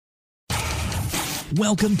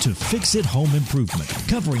Welcome to Fix It Home Improvement,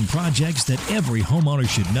 covering projects that every homeowner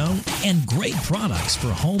should know and great products for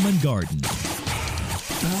home and garden.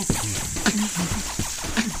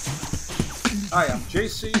 Hi, I'm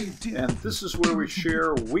JC, and this is where we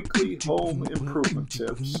share weekly home improvement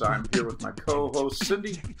tips. I'm here with my co-host,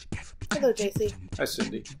 Cindy. Hello, JC. Hi,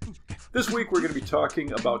 Cindy. This week we're going to be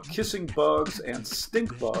talking about kissing bugs and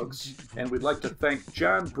stink bugs, and we'd like to thank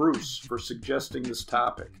John Bruce for suggesting this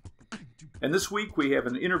topic. And this week we have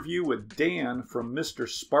an interview with Dan from Mister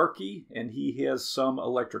Sparky, and he has some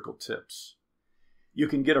electrical tips. You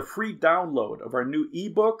can get a free download of our new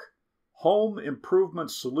ebook, Home Improvement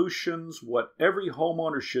Solutions, What Every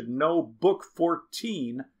Homeowner Should Know, Book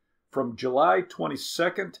 14, from July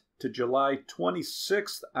 22nd to July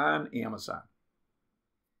 26th on Amazon.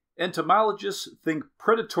 Entomologists think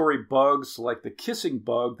predatory bugs like the kissing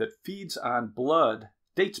bug that feeds on blood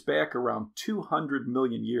dates back around 200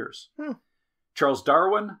 million years. Charles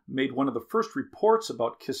Darwin made one of the first reports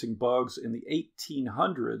about kissing bugs in the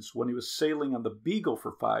 1800s when he was sailing on the Beagle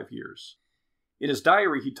for 5 years. In his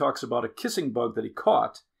diary, he talks about a kissing bug that he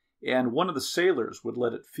caught, and one of the sailors would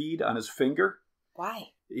let it feed on his finger.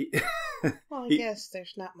 Why? Well, I guess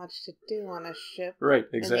there's not much to do on a ship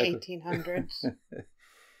in the 1800s.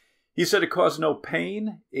 He said it caused no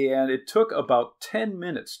pain, and it took about 10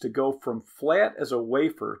 minutes to go from flat as a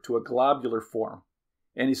wafer to a globular form.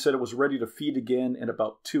 And he said it was ready to feed again in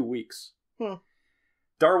about 2 weeks.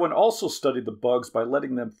 Darwin also studied the bugs by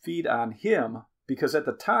letting them feed on him, because at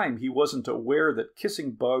the time he wasn't aware that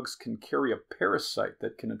kissing bugs can carry a parasite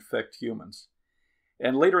that can infect humans.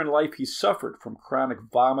 And later in life he suffered from chronic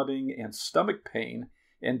vomiting and stomach pain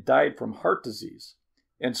and died from heart disease.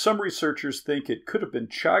 And some researchers think it could have been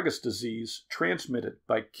Chagas disease transmitted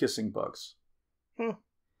by kissing bugs.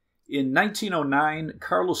 In 1909,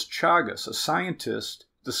 Carlos Chagas, a scientist,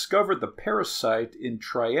 discovered the parasite in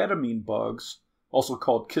triatamine bugs, also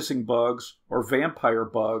called kissing bugs or vampire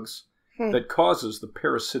bugs, that causes the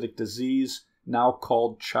parasitic disease now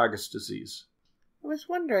called Chagas disease. I was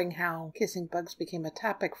wondering how kissing bugs became a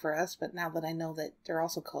topic for us, but now that I know that they're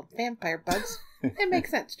also called vampire bugs, it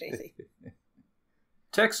makes sense, JC.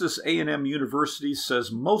 Texas A&M University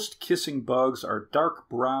says most kissing bugs are dark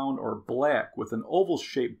brown or black with an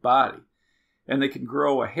oval-shaped body, and they can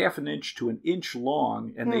grow a half an inch to an inch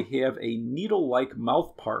long, and they have a needle-like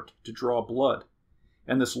mouth part to draw blood.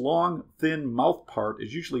 And this long, thin mouth part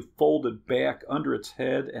is usually folded back under its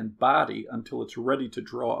head and body until it's ready to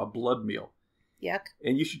draw a blood meal. Yuck.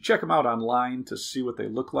 And you should check them out online to see what they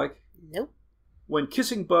look like. Nope. When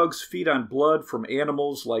kissing bugs feed on blood from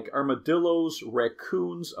animals like armadillos,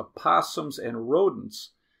 raccoons, opossums, and rodents,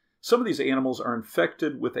 some of these animals are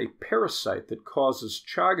infected with a parasite that causes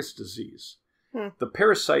Chagas disease. The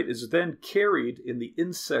parasite is then carried in the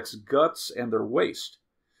insect's guts and their waste.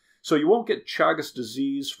 So you won't get Chagas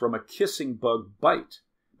disease from a kissing bug bite.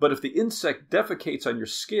 But if the insect defecates on your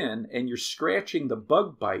skin and you're scratching the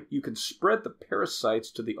bug bite, you can spread the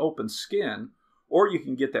parasites to the open skin, or you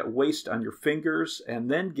can get that waste on your fingers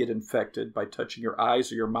and then get infected by touching your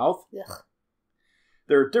eyes or your mouth. Ugh.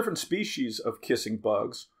 There are different species of kissing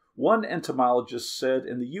bugs. One entomologist said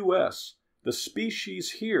in the U.S., the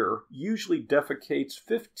species here usually defecates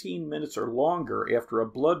 15 minutes or longer after a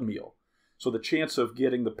blood meal. So the chance of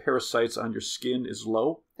getting the parasites on your skin is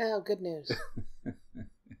low. Oh, good news.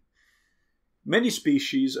 Many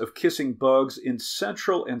species of kissing bugs in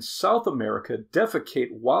Central and South America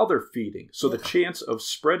defecate while they're feeding, so the chance of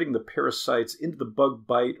spreading the parasites into the bug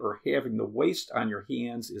bite or having the waste on your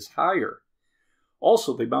hands is higher.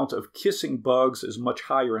 Also, the amount of kissing bugs is much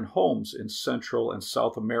higher in homes in Central and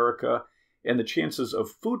South America, and the chances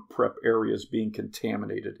of food prep areas being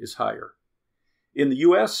contaminated is higher. In the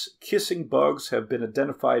U.S., kissing bugs have been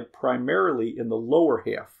identified primarily in the lower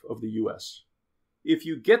half of the U.S. If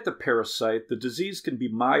you get the parasite, the disease can be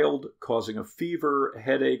mild, causing a fever,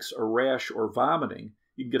 headaches, a rash, or vomiting.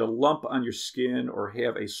 You can get a lump on your skin or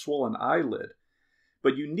have a swollen eyelid.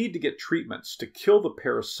 But you need to get treatments to kill the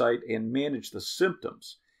parasite and manage the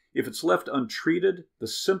symptoms. If it's left untreated, the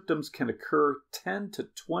symptoms can occur 10 to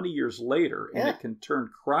 20 years later, and it can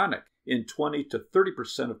turn chronic in 20 to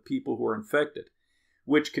 30% of people who are infected,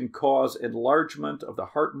 which can cause enlargement of the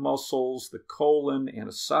heart muscles, the colon, and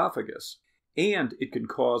esophagus. And it can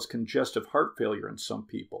cause congestive heart failure in some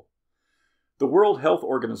people. The World Health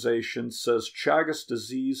Organization says Chagas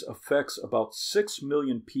disease affects about 6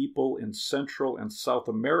 million people in Central and South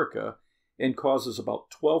America and causes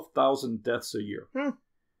about 12,000 deaths a year.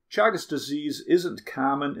 Chagas disease isn't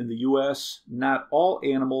common in the U.S. Not all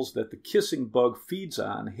animals that the kissing bug feeds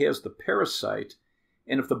on has the parasite,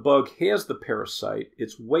 And if the bug has the parasite,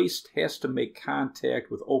 its waste has to make contact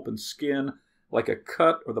with open skin, like a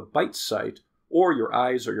cut or the bite site, or your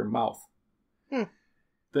eyes or your mouth.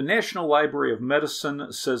 The National Library of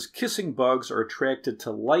Medicine says kissing bugs are attracted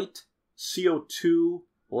to light, CO2,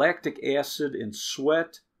 lactic acid in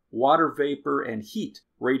sweat, water vapor, and heat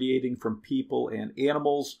radiating from people and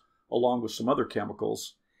animals, along with some other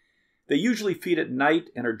chemicals. They usually feed at night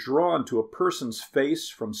and are drawn to a person's face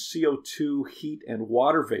from CO2, heat, and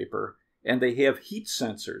water vapor, and they have heat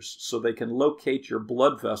sensors so they can locate your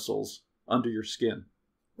blood vessels under your skin.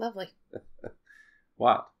 Lovely.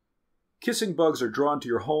 Wow. Kissing bugs are drawn to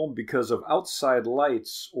your home because of outside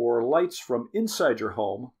lights or lights from inside your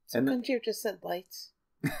home. So couldn't you have just said lights?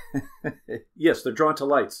 Yes, they're drawn to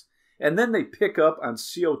lights. And then they pick up on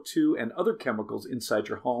CO2 and other chemicals inside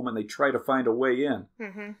your home and they try to find a way in.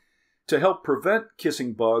 Mm-hmm. To help prevent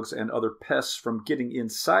kissing bugs and other pests from getting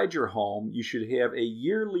inside your home, you should have a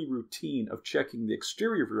yearly routine of checking the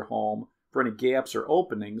exterior of your home for any gaps or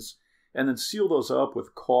openings, and then seal those up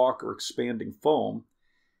with caulk or expanding foam.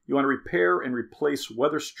 You want to repair and replace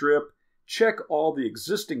weather strip, check all the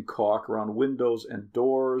existing caulk around windows and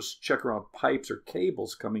doors, check around pipes or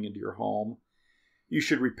cables coming into your home. You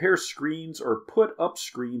should repair screens or put up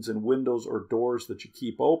screens in windows or doors that you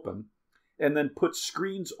keep open, and then put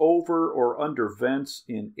screens over or under vents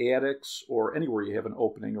in attics or anywhere you have an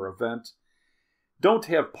opening or a vent. Don't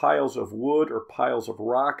have piles of wood or piles of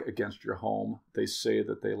rock against your home. They say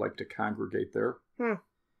that they like to congregate there.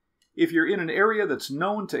 If you're in an area that's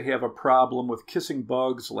known to have a problem with kissing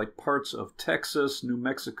bugs, like parts of Texas, New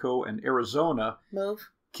Mexico, and Arizona, Move.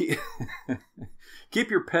 keep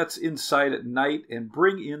your pets inside at night and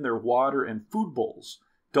bring in their water and food bowls.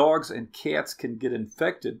 Dogs and cats can get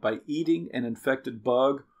infected by eating an infected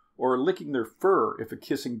bug or licking their fur if a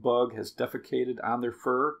kissing bug has defecated on their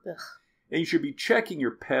fur. Ugh. And you should be checking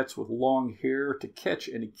your pets with long hair to catch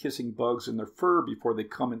any kissing bugs in their fur before they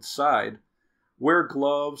come inside. Wear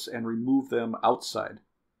gloves and remove them outside.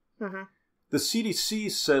 Mm-hmm. The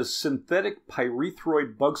CDC says synthetic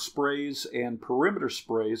pyrethroid bug sprays and perimeter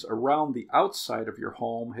sprays around the outside of your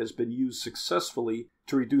home has been used successfully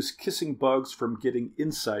to reduce kissing bugs from getting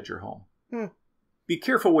inside your home. Be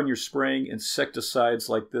careful when you're spraying insecticides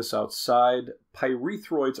like this outside.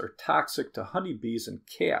 Pyrethroids are toxic to honeybees and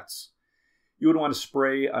cats. You would want to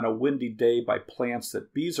spray on a windy day by plants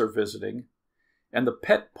that bees are visiting. And the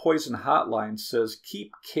Pet Poison Hotline says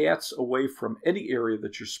keep cats away from any area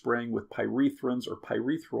that you're spraying with pyrethrins or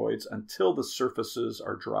pyrethroids until the surfaces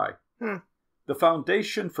are dry. The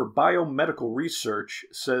Foundation for Biomedical Research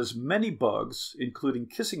says many bugs, including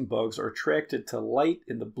kissing bugs, are attracted to light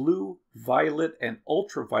in the blue, violet, and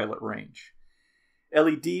ultraviolet range.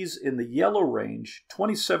 LEDs in the yellow range,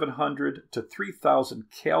 2700 to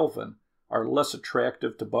 3000 Kelvin, are less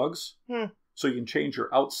attractive to bugs. So you can change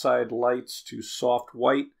your outside lights to soft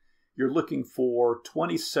white. You're looking for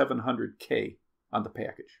 2700 K on the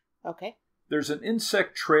package. Okay. There's an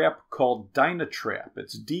insect trap called Dynatrap.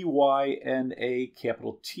 It's DYNA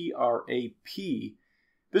capital TRAP.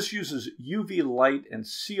 This uses UV light and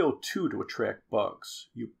CO2 to attract bugs.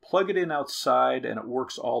 You plug it in outside and it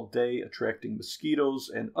works all day, attracting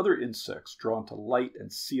mosquitoes and other insects drawn to light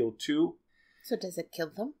and CO2. So does it kill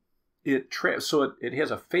them? It has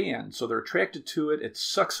a fan, so they're attracted to it. It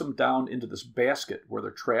sucks them down into this basket where they're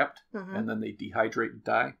trapped, and then they dehydrate and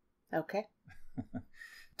die. Okay.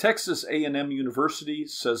 Texas A&M University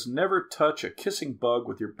says never touch a kissing bug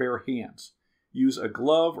with your bare hands. Use a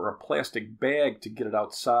glove or a plastic bag to get it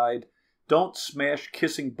outside. Don't smash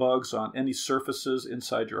kissing bugs on any surfaces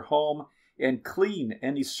inside your home, and clean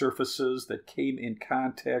any surfaces that came in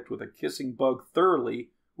contact with a kissing bug thoroughly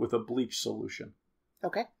with a bleach solution.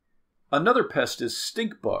 Okay. Another pest is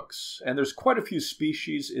stink bugs, and there's quite a few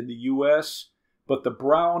species in the U.S., but the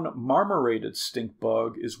brown marmorated stink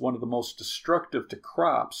bug is one of the most destructive to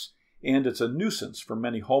crops, and it's a nuisance for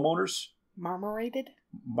many homeowners. Marmorated?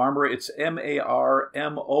 It's M-A-R-M-O-R-A-T-E-D.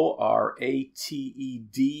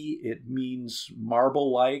 It means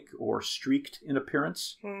marble-like or streaked in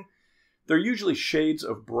appearance. They're usually shades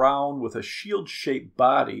of brown with a shield-shaped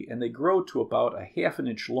body, and they grow to about a half an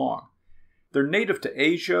inch long. They're native to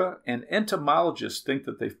Asia, and entomologists think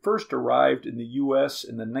that they first arrived in the U.S.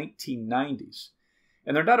 in the 1990s.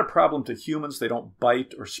 And they're not a problem to humans. They don't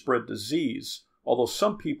bite or spread disease, although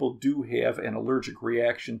some people do have an allergic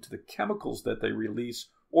reaction to the chemicals that they release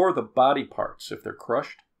or the body parts if they're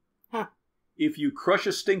crushed. If you crush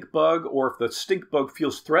a stink bug, or if the stink bug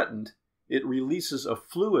feels threatened, it releases a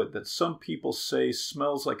fluid that some people say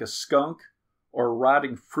smells like a skunk or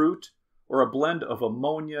rotting fruit, or a blend of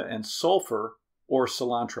ammonia and sulfur, or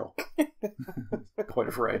cilantro. Quite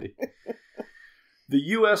a variety. The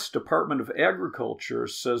U.S. Department of Agriculture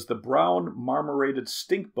says the brown marmorated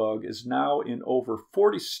stink bug is now in over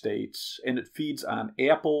 40 states, and it feeds on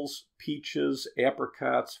apples, peaches,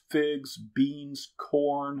 apricots, figs, beans,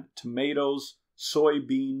 corn, tomatoes,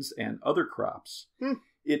 soybeans, and other crops.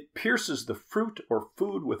 It pierces the fruit or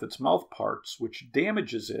food with its mouth parts, which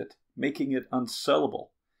damages it, making it unsellable.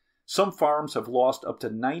 Some farms have lost up to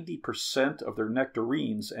 90% of their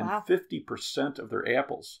nectarines and 50% of their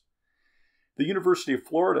apples. The University of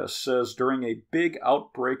Florida says during a big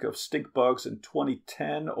outbreak of stink bugs in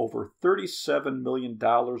 2010, over $37 million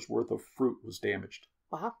worth of fruit was damaged.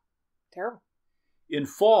 Wow, terrible. In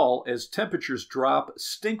fall, as temperatures drop,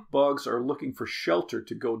 stink bugs are looking for shelter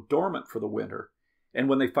to go dormant for the winter. And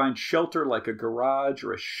when they find shelter like a garage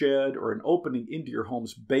or a shed or an opening into your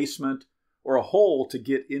home's basement or a hole to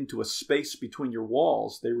get into a space between your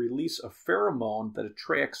walls, they release a pheromone that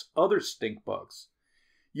attracts other stink bugs.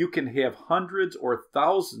 You can have hundreds or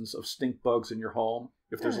thousands of stink bugs in your home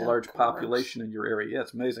if there's a large population in your area. Yeah,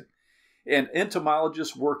 it's amazing. And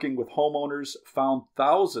entomologists working with homeowners found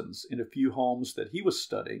thousands in a few homes that he was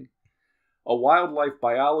studying. A wildlife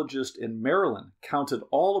biologist in Maryland counted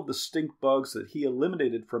all of the stink bugs that he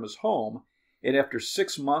eliminated from his home, and after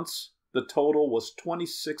 6 months, the total was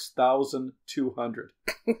 26,200.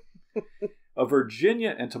 A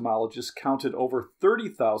Virginia entomologist counted over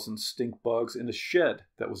 30,000 stink bugs in a shed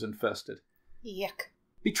that was infested. Yuck.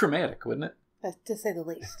 Be traumatic, wouldn't it? To say the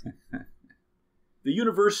least. The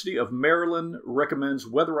University of Maryland recommends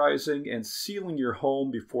weatherizing and sealing your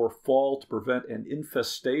home before fall to prevent an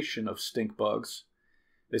infestation of stink bugs.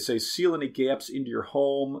 They say seal any gaps into your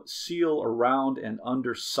home, seal around and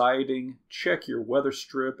under siding, check your weather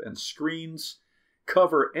strip and screens,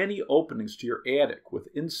 cover any openings to your attic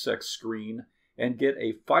with insect screen, and get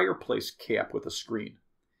a fireplace cap with a screen.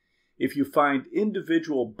 If you find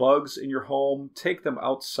individual bugs in your home, take them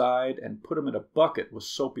outside and put them in a bucket with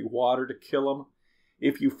soapy water to kill them.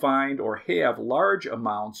 If you find or have large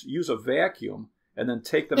amounts, use a vacuum and then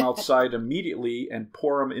take them outside immediately and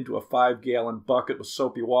pour them into a 5-gallon bucket with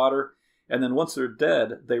soapy water. And then once they're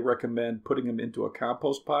dead, they recommend putting them into a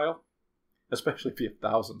compost pile, especially if you have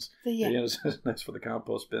thousands. Yeah. It's nice for the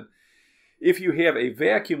compost bin. If you have a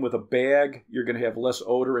vacuum with a bag, you're going to have less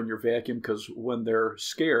odor in your vacuum because when they're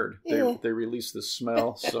scared, they release this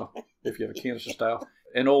smell. So if you have a canister style,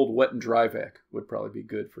 an old wet and dry vac would probably be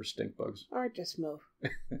good for stink bugs. Or just move.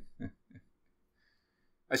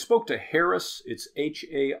 I spoke to Harris. It's Harris.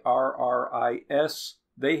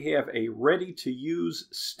 They have a ready-to-use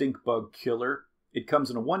stink bug killer. It comes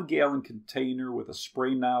in a 1-gallon container with a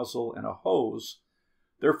spray nozzle and a hose.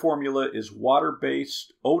 Their formula is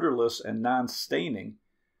water-based, odorless, and non-staining.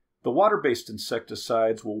 The water-based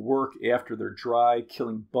insecticides will work after they're dry,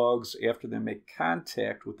 killing bugs after they make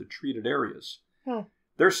contact with the treated areas.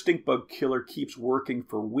 Their stink bug killer keeps working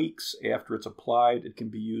for weeks after it's applied. It can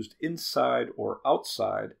be used inside or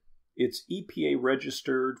outside. It's EPA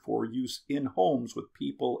registered for use in homes with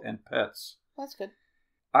people and pets. That's good.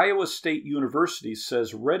 Iowa State University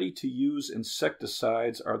says ready-to-use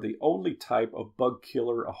insecticides are the only type of bug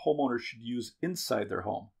killer a homeowner should use inside their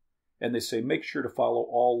home. And they say make sure to follow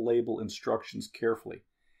all label instructions carefully.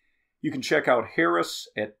 You can check out Harris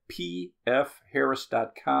at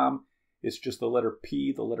pfharris.com. It's just the letter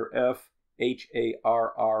P, the letter F, HARRIS.com.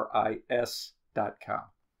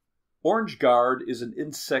 Orange Guard is an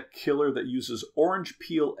insect killer that uses orange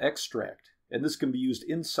peel extract. And this can be used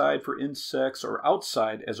inside for insects or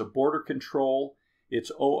outside as a border control.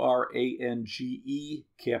 It's ORANGE,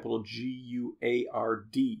 capital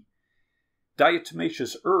GUARD.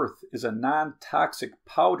 Diatomaceous earth is a non-toxic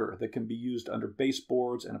powder that can be used under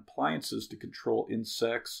baseboards and appliances to control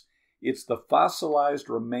insects. It's the fossilized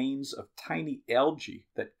remains of tiny algae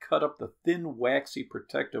that cut up the thin, waxy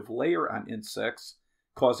protective layer on insects,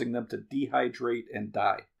 causing them to dehydrate and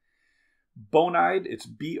die. Bonide, it's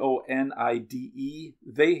BONIDE,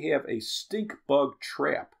 they have a stink bug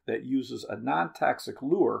trap that uses a non-toxic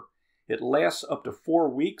lure. It lasts up to 4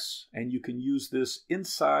 weeks, and you can use this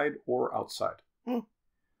inside or outside.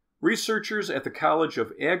 Researchers at the College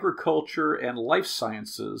of Agriculture and Life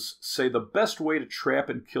Sciences say the best way to trap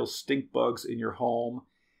and kill stink bugs in your home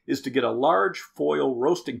is to get a large foil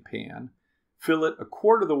roasting pan, fill it a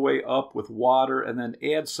quarter of the way up with water, and then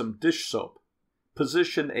add some dish soap.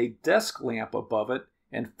 Position a desk lamp above it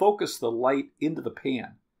and focus the light into the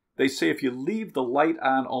pan. They say if you leave the light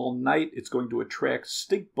on all night, it's going to attract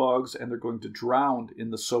stink bugs and they're going to drown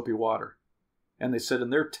in the soapy water. And they said in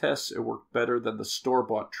their tests it worked better than the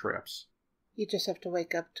store-bought traps. You just have to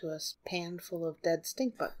wake up to a pan full of dead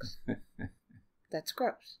stink bugs. That's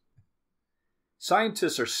gross.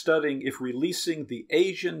 Scientists are studying if releasing the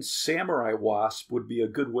Asian samurai wasp would be a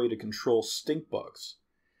good way to control stink bugs.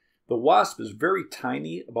 The wasp is very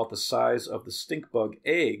tiny, about the size of the stink bug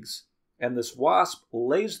eggs, and this wasp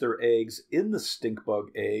lays their eggs in the stink bug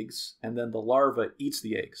eggs, and then the larva eats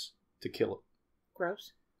the eggs to kill it.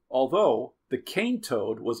 Gross. Although the cane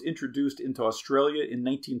toad was introduced into Australia in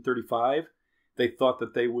 1935, they thought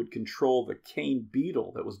that they would control the cane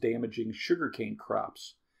beetle that was damaging sugarcane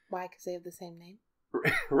crops. Why? Because they have the same name?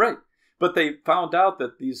 Right. But they found out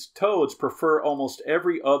that these toads prefer almost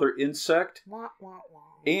every other insect, Wah, wah, wah.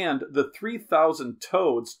 and the 3,000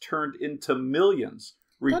 toads turned into millions.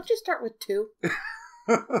 Don't you start with 2? You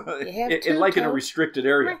have 2 in like in a toads? restricted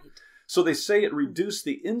area. Right. So they say it reduced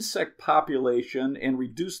the insect population and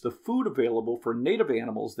reduced the food available for native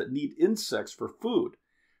animals that need insects for food.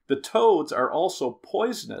 The toads are also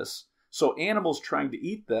poisonous, so animals trying to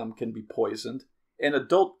eat them can be poisoned. An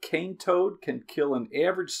adult cane toad can kill an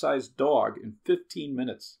average-sized dog in 15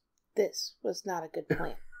 minutes. This was not a good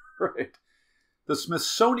plan. Right. The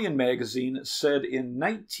Smithsonian Magazine said in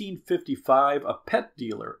 1955 a pet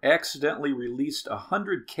dealer accidentally released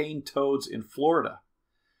 100 cane toads in Florida.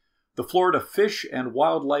 The Florida Fish and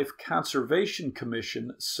Wildlife Conservation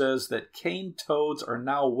Commission says that cane toads are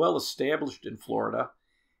now well established in Florida,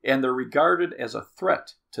 and they're regarded as a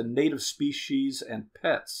threat to native species and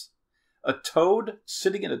pets. A toad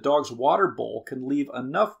sitting in a dog's water bowl can leave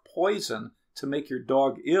enough poison to make your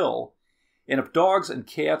dog ill, and if dogs and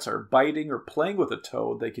cats are biting or playing with a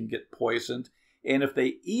toad, they can get poisoned, and if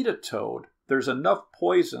they eat a toad, there's enough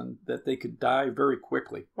poison that they could die very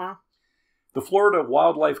quickly. Wow. The Florida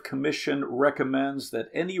Wildlife Commission recommends that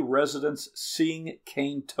any residents seeing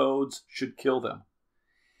cane toads should kill them.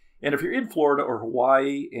 And if you're in Florida or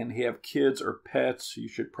Hawaii and have kids or pets, you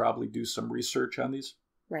should probably do some research on these.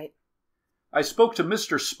 Right. I spoke to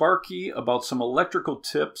Mister Sparky about some electrical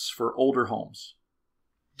tips for older homes.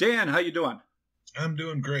 Dan, how you doing? I'm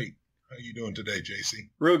doing great. How you doing today, JC?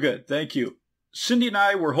 Real good, thank you. Cindy and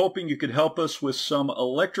I were hoping you could help us with some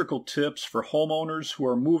electrical tips for homeowners who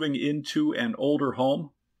are moving into an older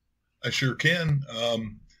home. I sure can.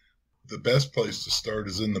 The best place to start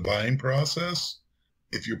is in the buying process.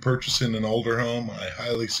 If you're purchasing an older home, I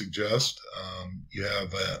highly suggest you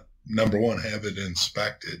have, number one, have it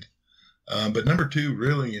inspected. But number two,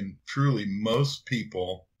 really and truly, most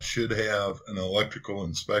people should have an electrical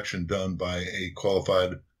inspection done by a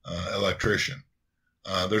qualified electrician.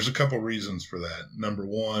 There's a couple reasons for that. Number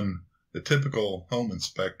one, the typical home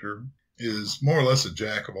inspector is more or less a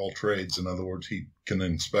jack of all trades. In other words, he can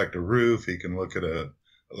inspect a roof, he can look at an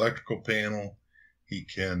electrical panel, he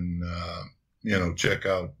can, check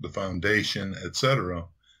out the foundation, etc.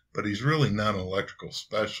 But he's really not an electrical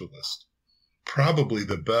specialist. Probably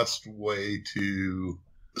the best way to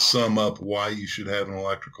sum up why you should have an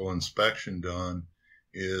electrical inspection done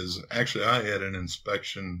is actually I had an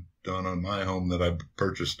inspection done on my home that I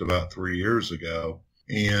purchased about 3 years ago.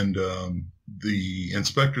 And the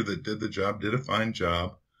inspector that did the job did a fine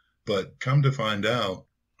job. But come to find out,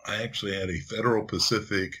 I actually had a Federal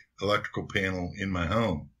Pacific electrical panel in my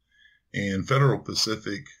home. And Federal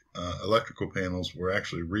Pacific electrical panels were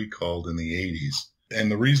actually recalled in the 80s.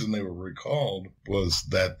 And the reason they were recalled was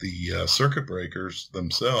that the circuit breakers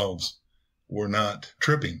themselves were not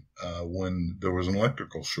tripping when there was an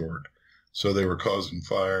electrical short. So they were causing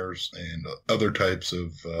fires and other types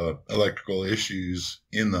of electrical issues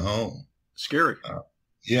in the home. Scary.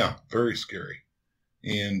 Yeah, very scary.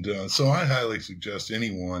 And so I highly suggest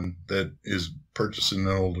anyone that is purchasing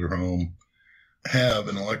an older home have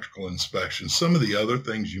an electrical inspection. Some of the other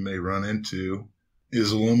things you may run into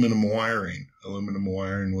is aluminum wiring. Aluminum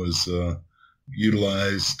wiring was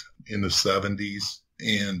utilized in the 70s,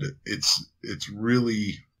 and it's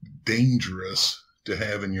really dangerous to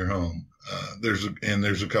have in your home. There's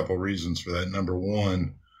a couple reasons for that. Number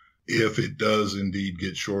one, if it does indeed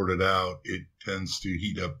get shorted out, it tends to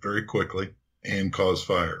heat up very quickly and cause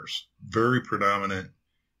fires. Very predominant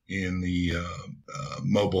in the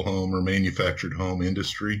mobile home or manufactured home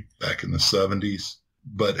industry back in the 70s.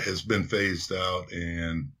 But has been phased out,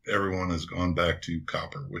 and everyone has gone back to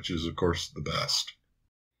copper, which is, of course, the best.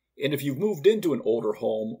 And if you've moved into an older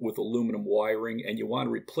home with aluminum wiring and you want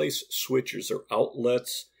to replace switches or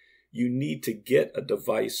outlets, you need to get a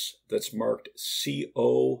device that's marked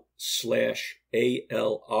CO/ALR.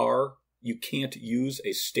 You can't use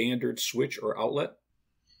a standard switch or outlet?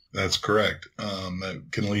 That's correct. That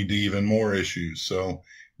can lead to even more issues. So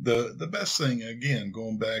the best thing, again,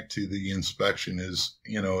 going back to the inspection is,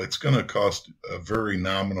 it's going to cost a very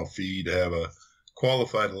nominal fee to have a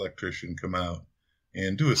qualified electrician come out,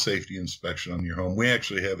 and do a safety inspection on your home. We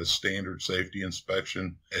actually have a standard safety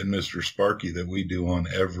inspection at Mister Sparky that we do on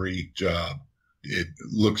every job. It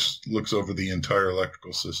looks over the entire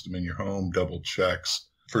electrical system in your home, double checks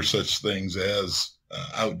for such things as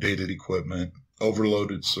outdated equipment,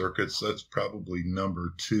 overloaded circuits. That's probably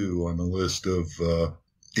number 2 on the list of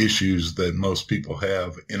issues that most people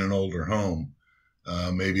have in an older home.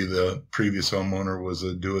 Maybe the previous homeowner was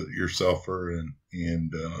a do-it-yourselfer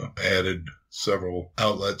and added several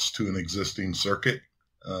outlets to an existing circuit.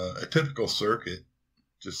 A typical circuit,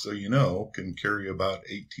 just so you know, can carry about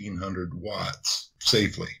 1,800 watts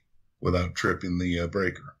safely without tripping the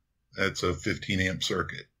breaker. That's a 15-amp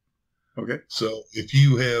circuit. Okay. So if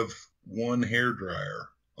you have one hair dryer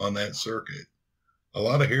on that circuit, a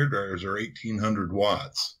lot of hair dryers are 1,800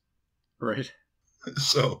 watts. Right.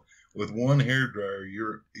 So with one hair dryer,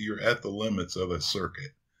 you're at the limits of a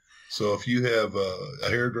circuit. So if you have a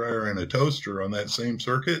hair dryer and a toaster on that same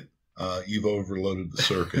circuit, you've overloaded the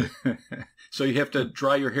circuit. So you have to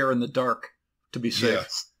dry your hair in the dark to be safe.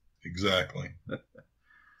 Yes, exactly.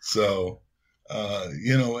 So,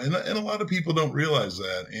 and a lot of people don't realize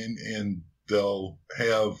that, and they'll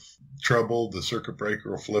have trouble. The circuit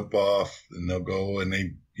breaker will flip off, and they'll go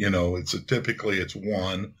and typically it's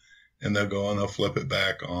one, and they'll go and they'll flip it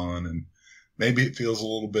back on, and maybe it feels a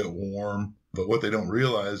little bit warm, but what they don't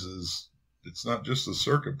realize is it's not just the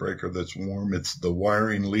circuit breaker that's warm, it's the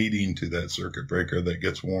wiring leading to that circuit breaker that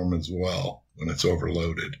gets warm as well when it's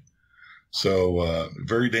overloaded. So,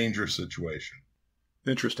 very dangerous situation.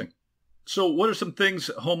 Interesting. So what are some things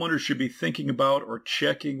homeowners should be thinking about or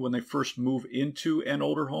checking when they first move into an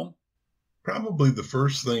older home? Probably the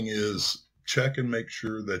first thing is check and make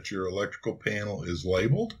sure that your electrical panel is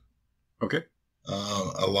labeled. Okay.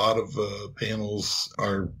 A lot of panels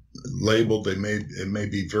are labeled. It may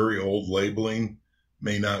be very old labeling,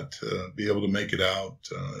 may not be able to make it out.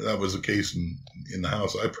 That was the case in the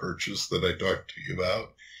house I purchased that I talked to you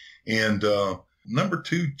about. And number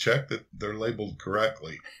 2, check that they're labeled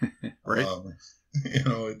correctly. Right.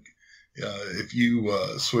 If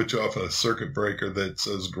you switch off a circuit breaker that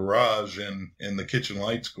says garage and the kitchen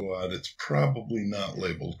lights go out, it's probably not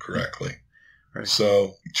labeled correctly. Right.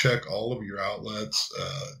 So check all of your outlets,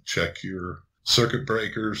 check your circuit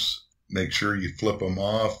breakers, make sure you flip them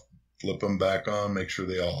off, flip them back on, make sure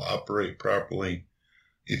they all operate properly.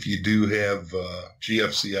 If you do have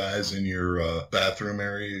GFCIs in your bathroom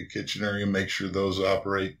area, kitchen area, make sure those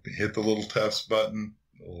operate. Hit the little test button.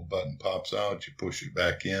 The little button pops out. You push it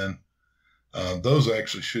back in. Those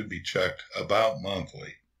actually should be checked about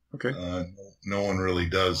monthly. Okay. No one really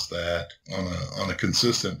does that on a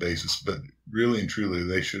consistent basis, but really and truly,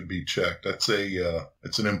 they should be checked. It's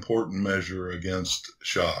an important measure against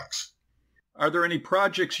shocks. Are there any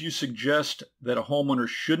projects you suggest that a homeowner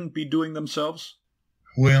shouldn't be doing themselves?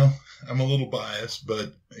 Well, I'm a little biased,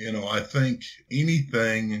 but, I think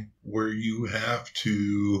anything where you have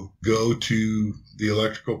to go to the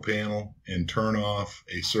electrical panel and turn off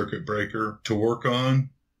a circuit breaker to work on,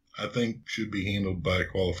 I think should be handled by a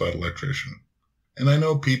qualified electrician. And I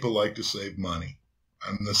know people like to save money.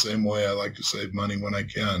 I'm the same way. I like to save money when I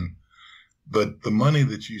can. But the money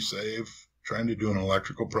that you save trying to do an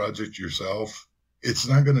electrical project yourself, it's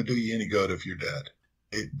not going to do you any good if you're dead.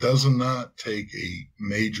 It does not take a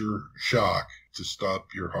major shock to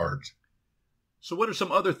stop your heart. So what are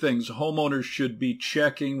some other things homeowners should be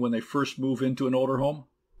checking when they first move into an older home?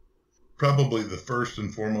 Probably the first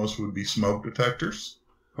and foremost would be smoke detectors.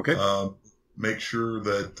 Okay. Make sure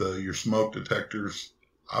that your smoke detectors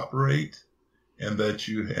operate and that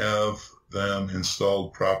you have them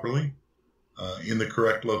installed properly in the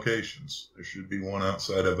correct locations. There should be one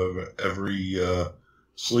outside of every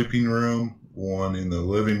sleeping room, one in the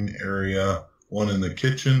living area, one in the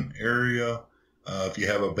kitchen area. If you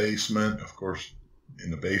have a basement, of course,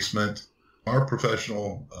 in the basement. Our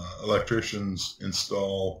professional electricians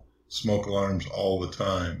install smoke alarms all the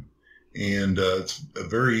time. And it's a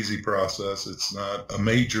very easy process. It's not a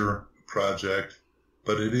major project,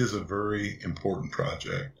 but it is a very important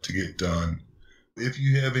project to get done. If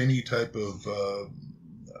you have any type of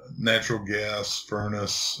natural gas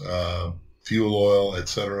furnace, fuel oil,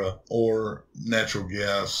 etc., or natural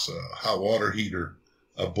gas hot water heater,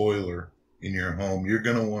 a boiler in your home, you're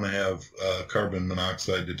going to want to have carbon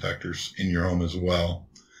monoxide detectors in your home as well.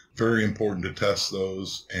 Very important to test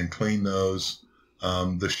those and clean those.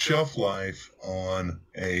 The shelf life on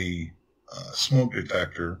a smoke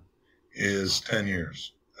detector is 10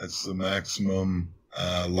 years. That's the maximum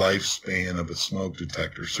lifespan of a smoke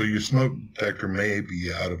detector. So your smoke detector may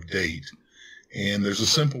be out of date. And there's a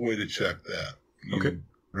simple way to check that. You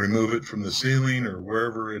remove it from the ceiling or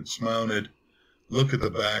wherever it's mounted, look at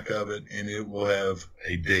the back of it, and it will have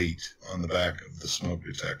a date on the back of the smoke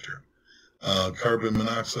detector. Carbon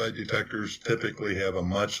monoxide detectors typically have a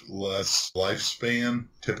much less lifespan,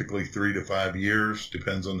 typically 3 to 5 years,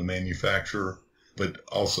 depends on the manufacturer. But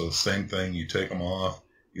also, same thing, you take them off,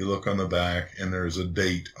 you look on the back, and there's a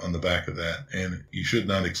date on the back of that, and you should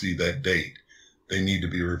not exceed that date. They need to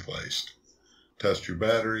be replaced. Test your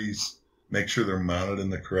batteries, make sure they're mounted in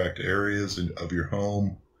the correct areas of your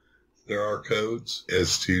home. There are codes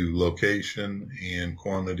as to location and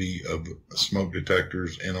quantity of smoke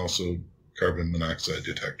detectors and also carbon monoxide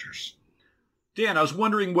detectors. Dan, I was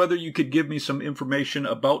wondering whether you could give me some information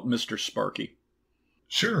about Mister Sparky.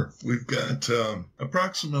 Sure. We've got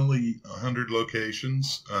approximately 100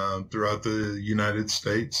 locations throughout the United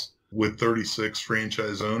States with 36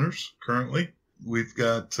 franchise owners currently. We've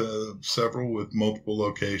got several with multiple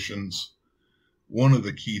locations. One of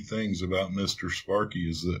the key things about Mister Sparky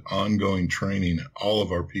is the ongoing training all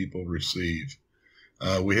of our people receive.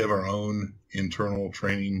 We have our own internal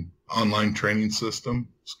training, online training system.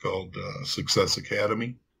 It's called Success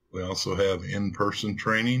Academy. We also have in-person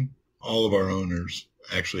training. All of our owners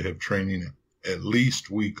actually have training at least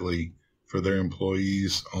weekly for their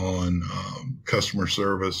employees on customer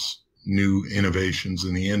service, new innovations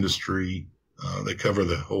in the industry. They cover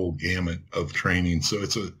the whole gamut of training. So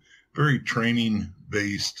it's a very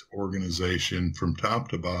training-based organization from top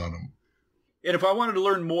to bottom. And if I wanted to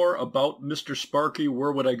learn more about Mister Sparky,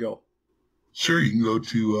 where would I go? Sure, you can go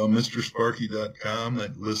to MrSparky.com.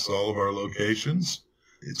 That lists all of our locations.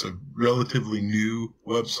 It's a relatively new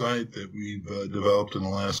website that we've developed in the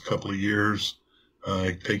last couple of years.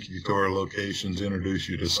 Take you to our locations, introduce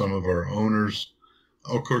you to some of our owners.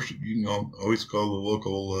 Of course, you can always call the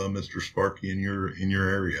local Mister Sparky in your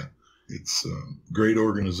area. It's a great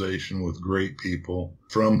organization with great people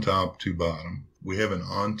from top to bottom. We have an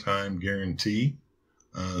on-time guarantee,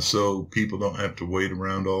 so people don't have to wait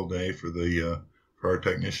around all day for our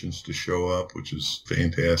technicians to show up, which is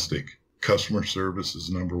fantastic. Customer service is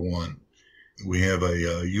number one. We have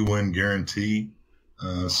a UN guarantee,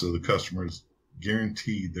 so the customers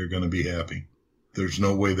guaranteed they're going to be happy. There's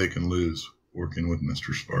no way they can lose working with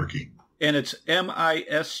Mister Sparky. And it's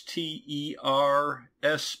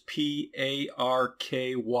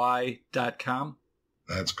MisterSparky.com?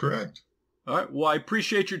 That's correct. All right. Well, I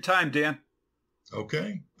appreciate your time, Dan.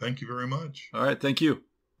 Okay. Thank you very much. All right. Thank you.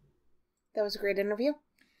 That was a great interview.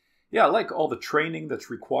 Yeah, I like all the training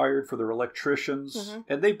that's required for their electricians,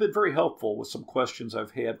 and they've been very helpful with some questions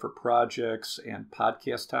I've had for projects and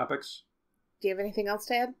podcast topics. Do you have anything else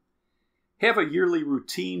to add? Have a yearly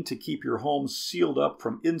routine to keep your home sealed up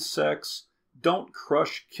from insects. Don't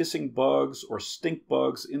crush kissing bugs or stink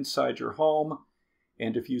bugs inside your home.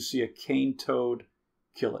 And if you see a cane toad,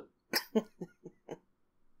 kill it.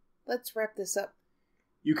 Let's wrap this up.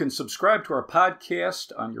 You can subscribe to our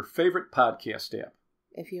podcast on your favorite podcast app.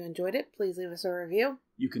 If you enjoyed it, please leave us a review.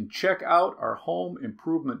 You can check out our home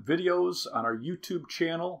improvement videos on our YouTube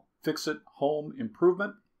channel, Fix It Home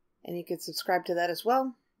Improvement. And you can subscribe to that as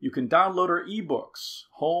well. You can download our ebooks,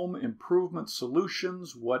 Home Improvement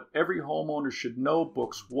Solutions, What Every Homeowner Should Know,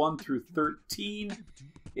 books 1 through 13.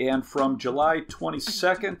 And from July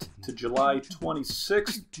 22nd to July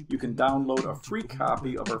 26th, you can download a free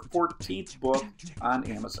copy of our 14th book on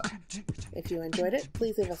Amazon. If you enjoyed it,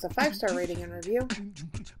 please leave us a 5-star rating and review.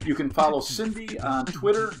 You can follow Cindy on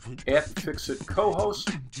Twitter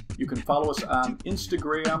 @FixItCohost. You can follow us on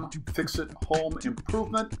Instagram, Fix It Home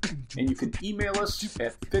Improvement. And you can email us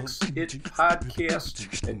at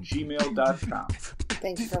fixitpodcast@gmail.com.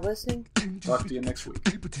 Thanks for listening. Talk to you next week.